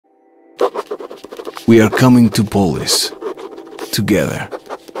We are coming to Polis. Together.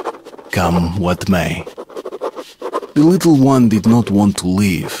 Come what may. The little one did not want to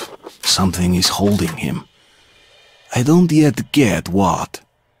leave. Something is holding him. I don't yet get what.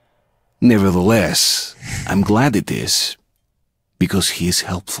 Nevertheless, I'm glad it is, because he is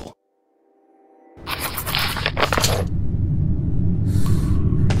helpful.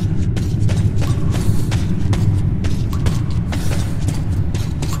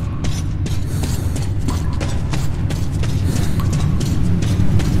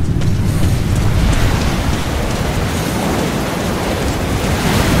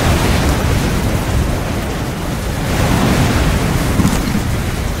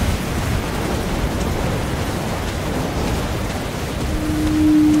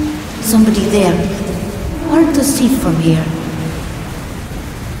 Somebody there. Hard to see from here.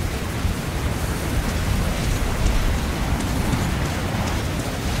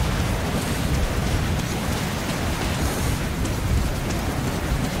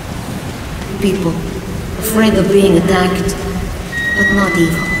 People, afraid of being attacked, but not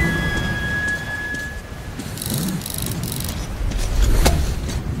evil.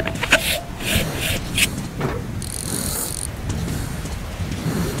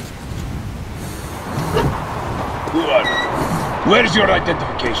 Where's your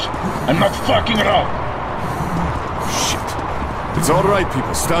identification? I'm not fucking around! Shit. It's all right,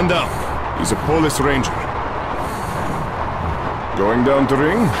 people. Stand down. He's a Polis ranger. Going down to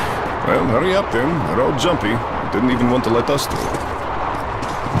ring? Well, hurry up then. They're all jumpy. Didn't even want to let us through.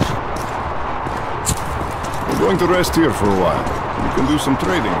 We're going to rest here for a while. We can do some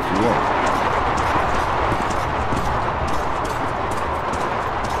trading if you want.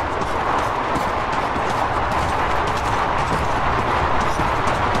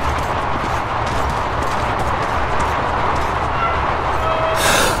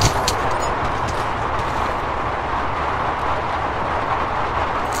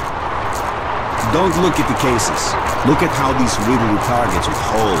 Don't look at the cases. Look at how these riddle targets with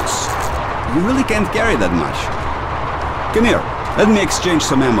holes. You really can't carry that much. Come here, let me exchange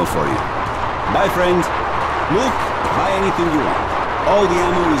some ammo for you. Bye, friend. Look, buy anything you want. All the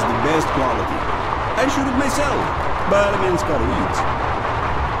ammo is the best quality. I shoot it myself, but a man's gotta eat.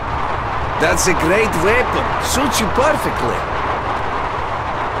 That's a great weapon. Suits you perfectly.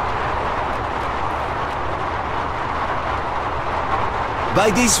 Buy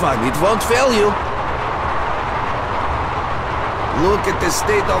this one, it won't fail you. Look at the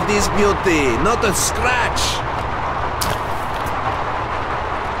state of this beauty, not a scratch.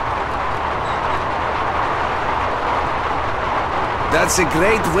 That's a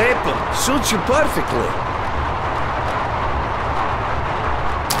great weapon, suits you perfectly.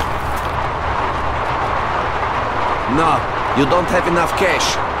 No, you don't have enough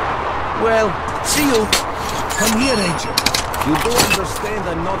cash. Well, see you. Come here, Ranger. You do understand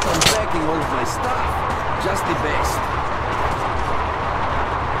I'm not unpacking all of my stuff. Just the best.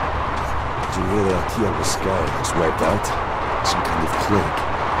 Did you hear that Tiago sky was wiped out? Some kind of plague.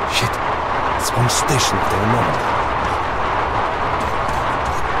 Shit. It's one station after another.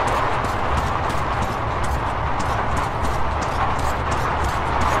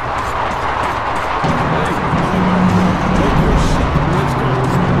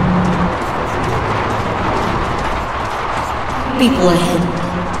 People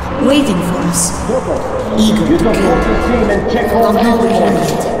ahead, waiting for us, eager to kill. Don't know where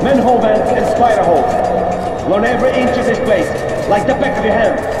yet. Men hold and spider hold. Learn every inch of this place, like the back of your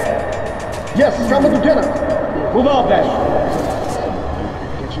hand. Yes, come on, Lieutenant. Move out then.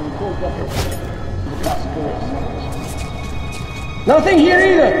 Nothing here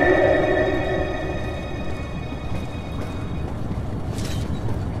either.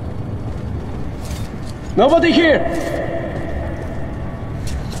 Nobody here.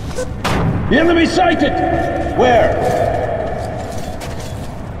 The enemy sighted! Where?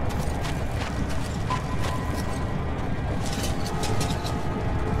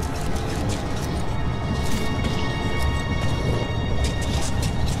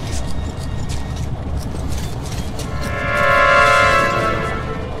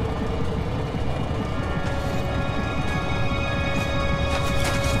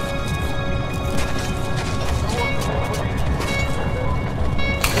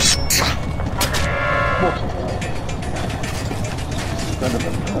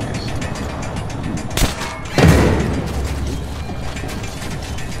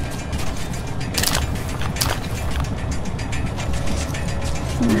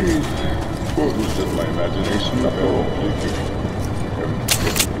 What was just my imagination?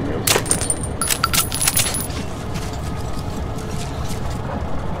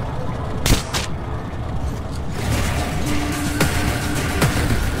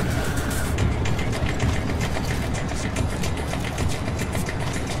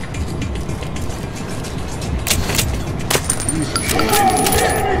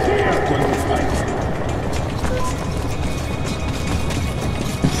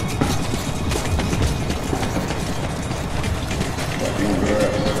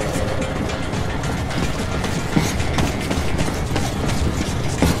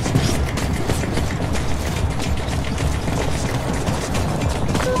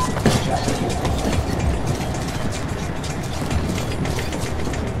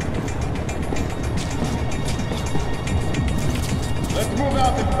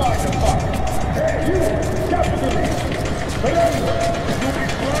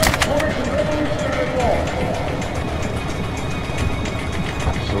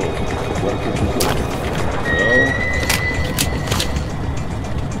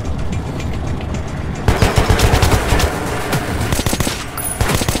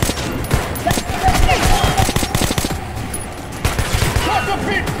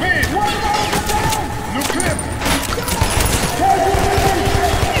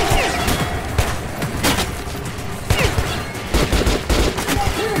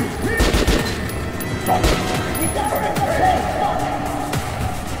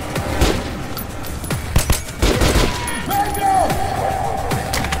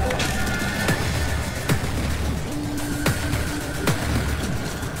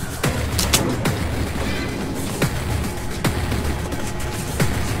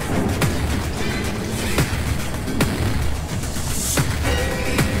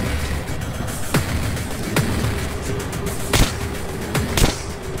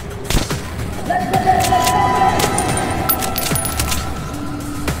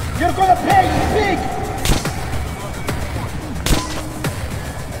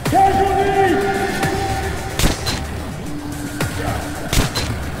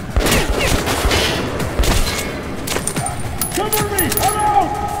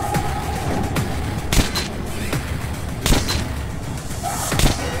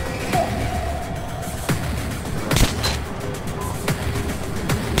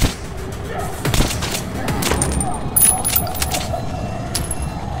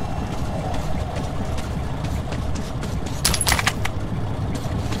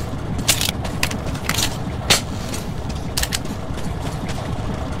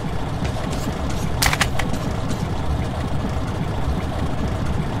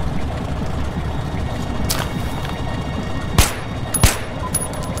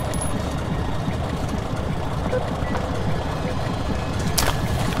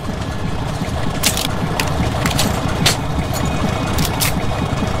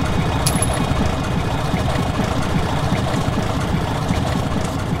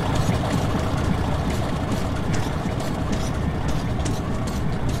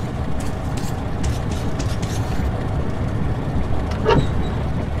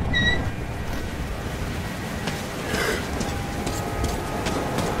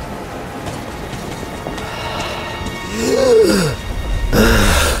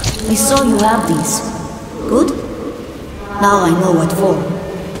 I saw you have these. Good? Now I know what for.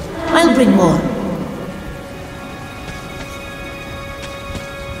 I'll bring more.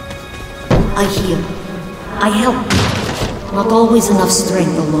 I heal. I help. Not always enough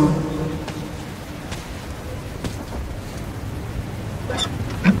strength alone.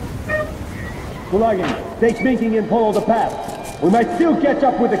 Kulagin, take Minking and follow the path. We might still catch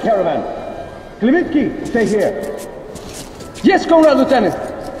up with the caravan. Klevitsky, stay here. Yes, Comrade Lieutenant.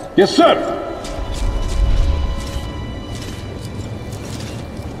 Yes, sir.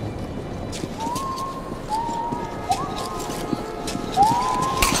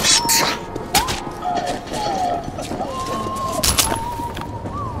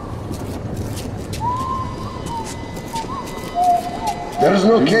 There is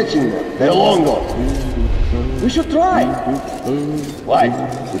no catching them. They're long gone. We should try. Why?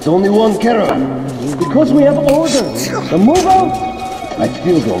 It's only one caravan. Because we have orders. The move out. I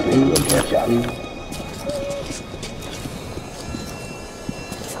still don't think we'll catch up.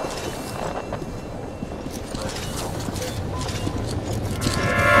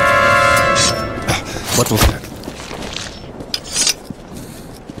 What was that?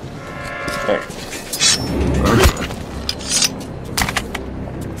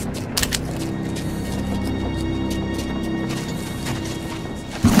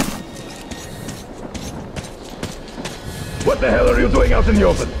 What the hell are you doing out in the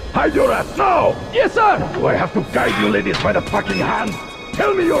open? Hide your ass now! Yes, sir! Do I have to guide you ladies by the fucking hand?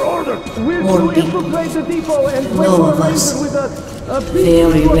 Tell me your orders! We're to infiltrate the depot and no of us.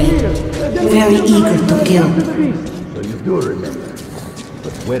 Very red. Very eager to kill. So you do remember.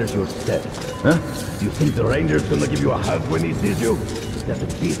 But where's your step? Huh? Do you think the ranger's gonna give you a hug when he sees you? That the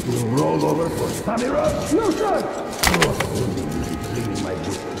beast will roll over for Sammy Rush? No, sir! Oh, only you'll be cleaning my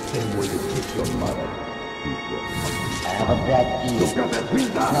boots the same way you kiss your mother. I have a bad deal. It's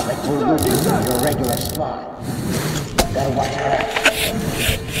not like we're looking for your regular spot. Gotta watch our ass.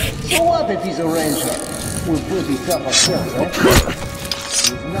 So what if he's a ranger? We're pretty tough ourselves, eh?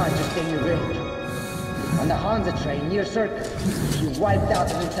 He's not just any ranger. On the Hansa train near Circus, he wiped out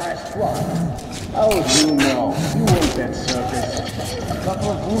an entire squad. How would you know? You weren't at Circus. A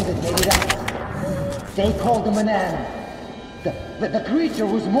couple of wounded made it out. They called him an animal. But the creature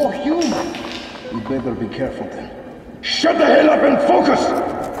was more human. You better be careful then. Shut the hell up and focus!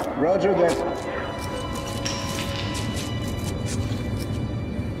 Roger that.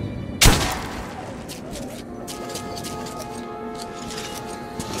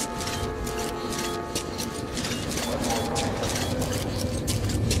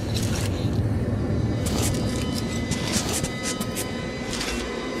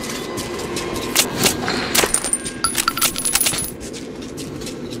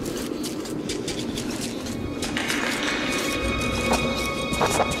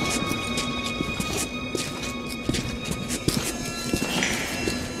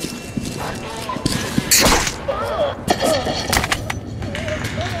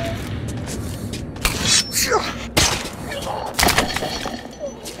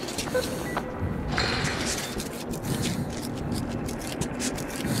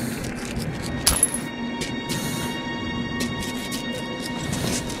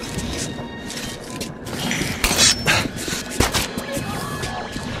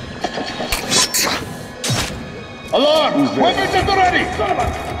 Alarm! Weapons at the ready! Son of a...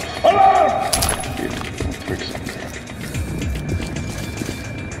 Alarm!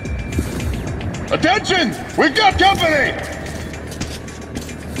 Attention! We've got company!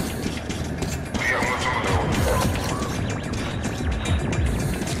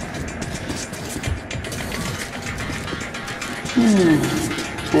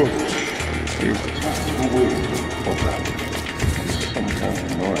 Some kind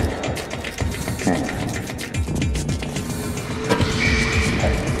of noise.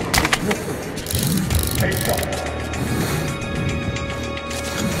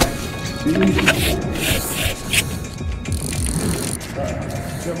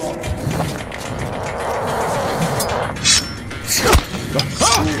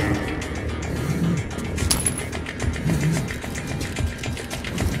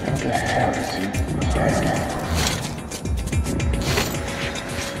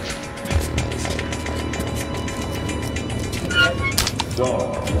 So,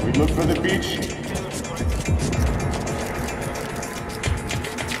 we look for the beach?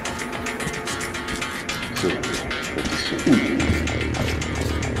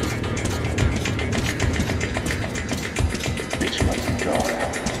 Bitch must be gone.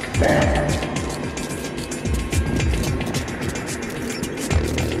 Damn.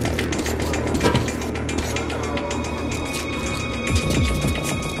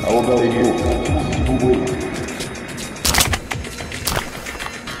 How about you?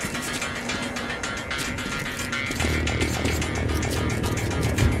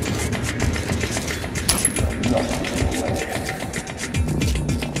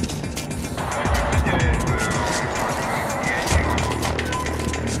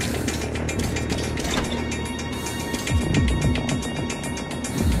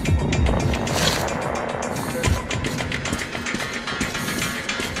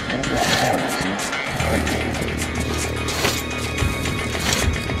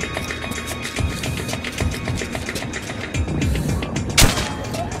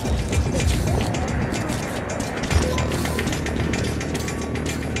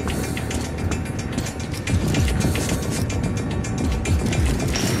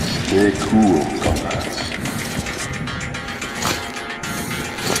 Stay cool, comrades.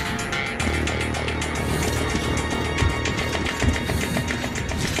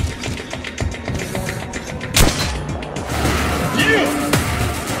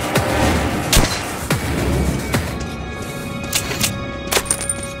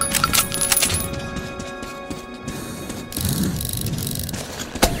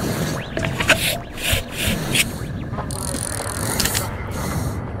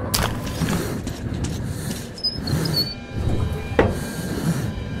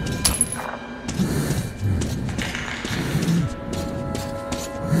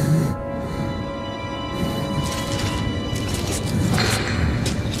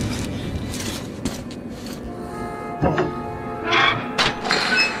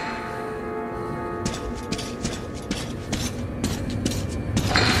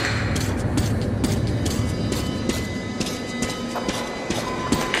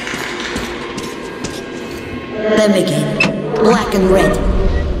 Them again, black and red.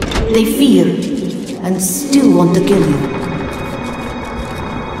 They fear, and still want to kill you.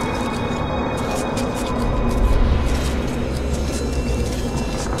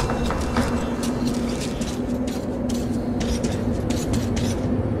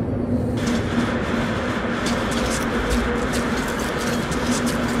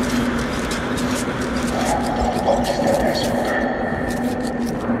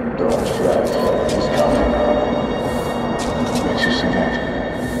 Makes you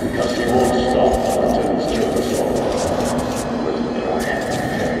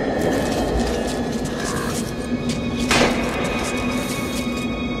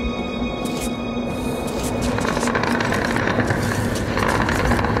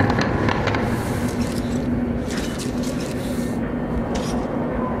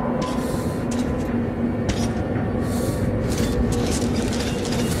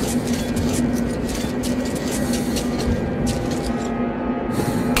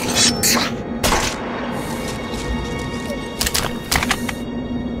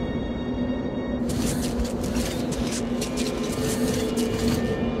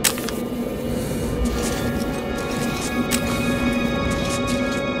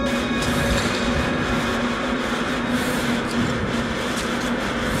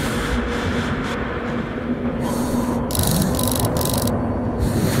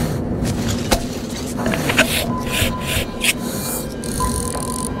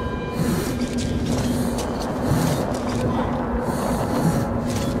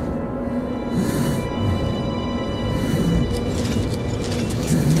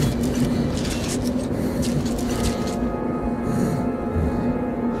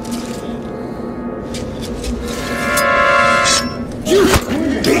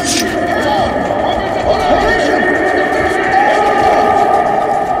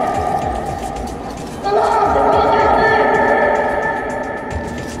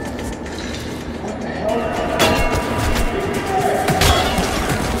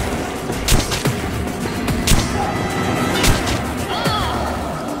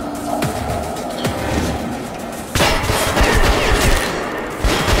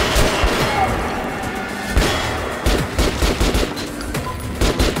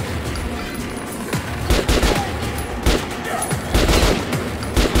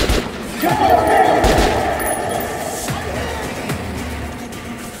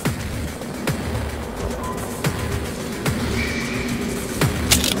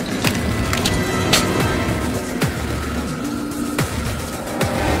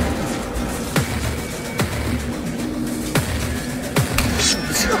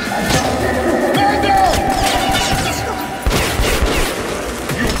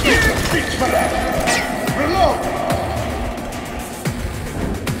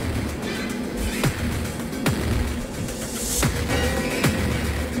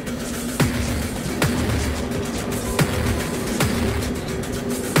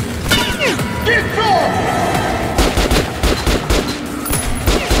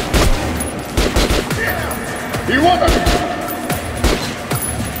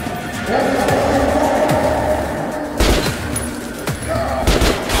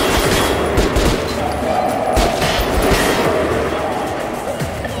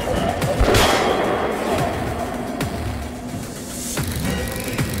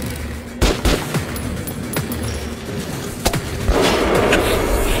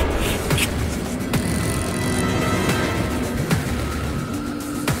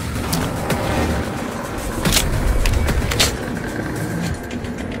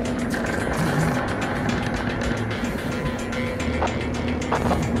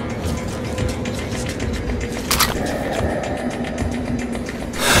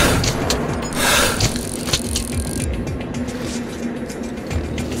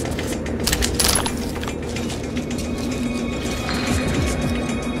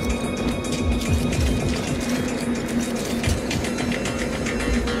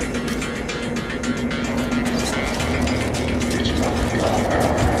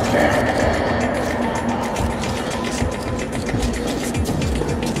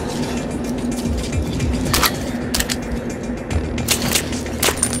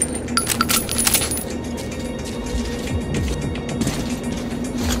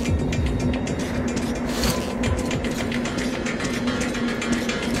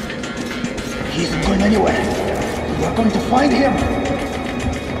He isn't going anywhere. We're going to find him.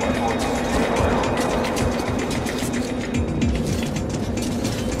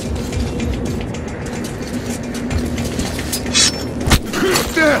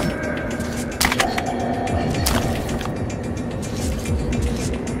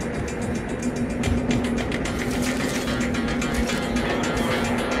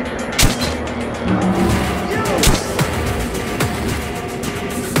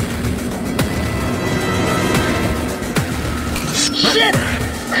 Shit!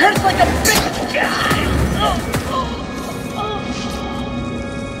 Hurts like a bitch!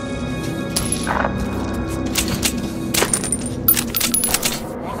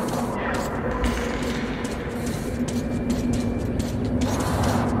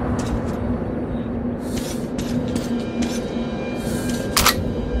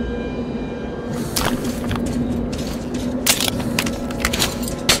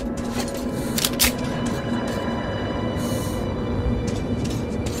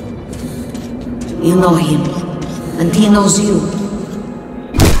 You know him, and he knows you.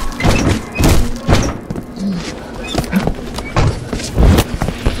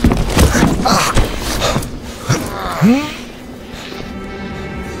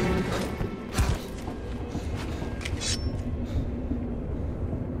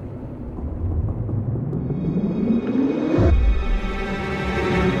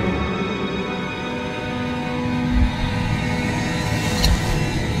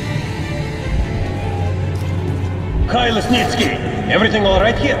 Everything all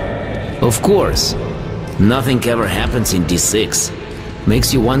right here? Of course. Nothing ever happens in D6.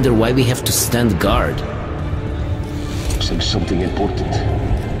 Makes you wonder why we have to stand guard. Looks like something important.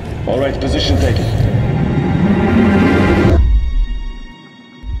 All right, position taken.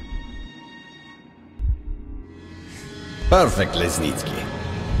 Perfect, Lesnitsky.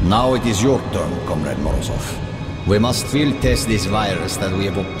 Now it is your turn, Comrade Morozov. We must field test this virus that we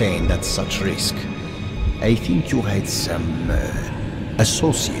have obtained at such risk. I think you had some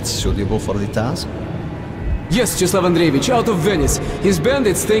associates suitable for the task? Yes, Cheslav Andreevich, out of Venice. His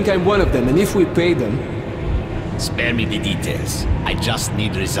bandits think I'm one of them, and if we pay them... Spare me the details. I just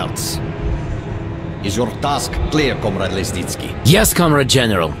need results. Is your task clear, Comrade Lesnitsky? Yes, Comrade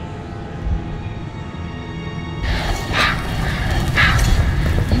General.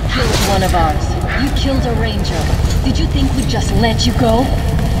 You killed one of ours. You killed a ranger. Did you think we'd just let you go?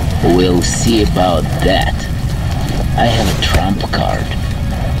 We'll see about that. I have a trump card.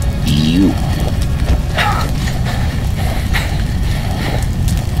 You.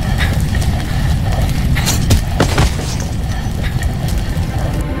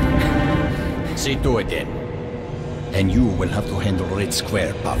 See to it then. And you will have to handle Red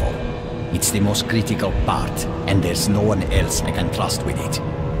Square, Pavel. It's the most critical part, and there's no one else I can trust with it.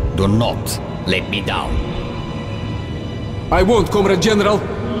 Do not let me down. I won't, Comrade General.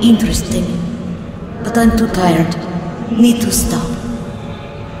 Interesting. But I'm too tired. Need to stop.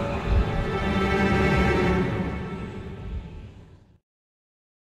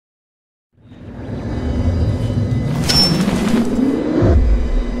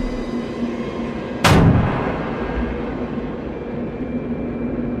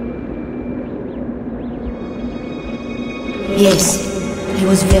 Yes, he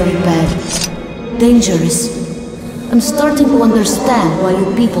was very bad. Dangerous. I'm starting to understand why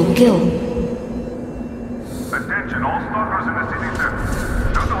you people kill. Attention all stalkers in the city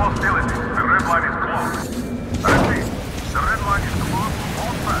center. Due to hostility. The red line is closed.